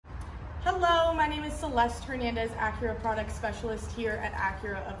Hello, my name is Celeste Hernandez, Acura Product Specialist here at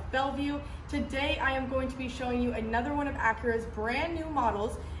Acura of Bellevue. Today I am going to be showing you another one of Acura's brand new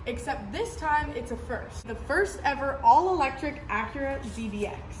models, except this time it's a first. The first ever all-electric Acura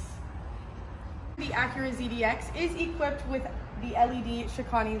ZDX. The Acura ZDX is equipped with the LED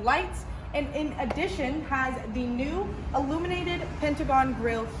Chicane lights and in addition has the new illuminated Pentagon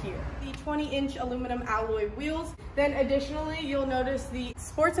grille here. The 20-inch aluminum alloy wheels. Then additionally, you'll notice the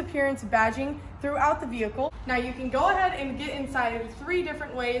sports appearance badging throughout the vehicle. Now you can go ahead and get inside in 3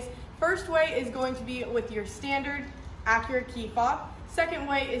 different ways. First way is going to be with your standard Acura key fob. Second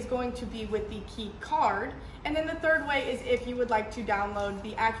way is going to be with the key card. And then the third way is if you would like to download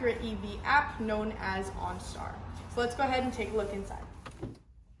the Acura EV app known as OnStar. So let's go ahead and take a look inside.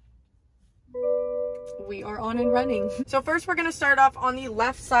 We are on and running. So first we're going to start off on the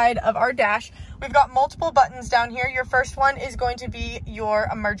left side of our dash. We've got multiple buttons down here. Your first one is going to be your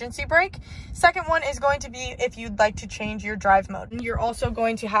emergency brake. Second one is going to be if you'd like to change your drive mode. You're also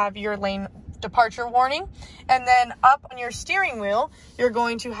going to have your lane departure warning. And then up on your steering wheel, you're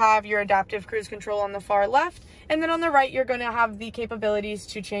going to have your adaptive cruise control on the far left. And then on the right, you're going to have the capabilities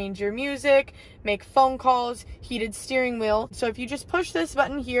to change your music, make phone calls, heated steering wheel. So if you just push this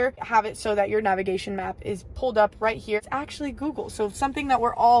button here, have it so that your navigation map is pulled up right here. It's actually Google, so something that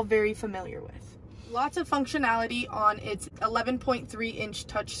we're all very familiar with. Lots of functionality on its 11.3-inch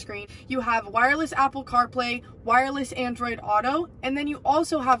touchscreen. You have wireless Apple CarPlay, wireless Android Auto, and then you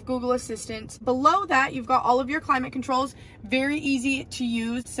also have Google Assistant. Below that, you've got all of your climate controls. Very easy to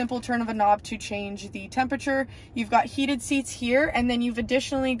use, simple turn of a knob to change the temperature. You've got heated seats here, and then you've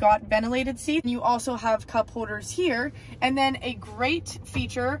additionally got ventilated seats. You also have cup holders here, and then a great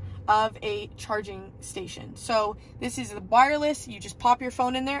feature of a charging station. So this is the wireless, you just pop your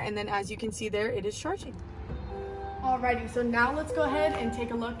phone in there, and then as you can see there, it is charging. Alrighty, so now let's go ahead and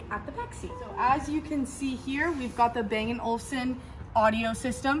take a look at the back seat. So as you can see here, we've got the Bang & Olufsen audio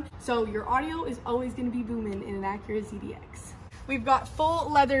system. So your audio is always going to be booming in an Acura ZDX. We've got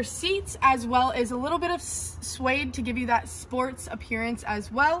full leather seats as well as a little bit of suede to give you that sports appearance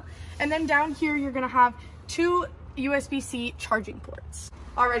as well. And then down here, you're going to have 2 USB-C charging ports.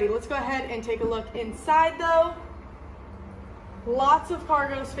 Alrighty, let's go ahead and take a look inside though. Lots of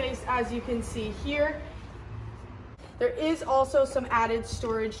cargo space as you can see here. There is also some added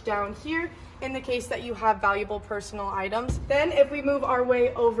storage down here in the case that you have valuable personal items. Then if we move our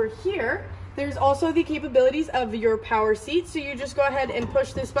way over here, there's also the capabilities of your power seat. So you just go ahead and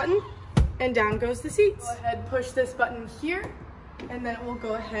push this button and down goes the seats. Go ahead, push this button here, and then it will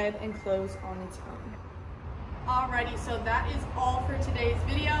go ahead and close on its own. Alrighty, so that is all for today's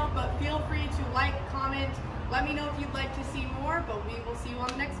video, but feel free to like, comment, let me know if you'd like to see more, but we will see you on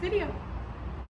the next video.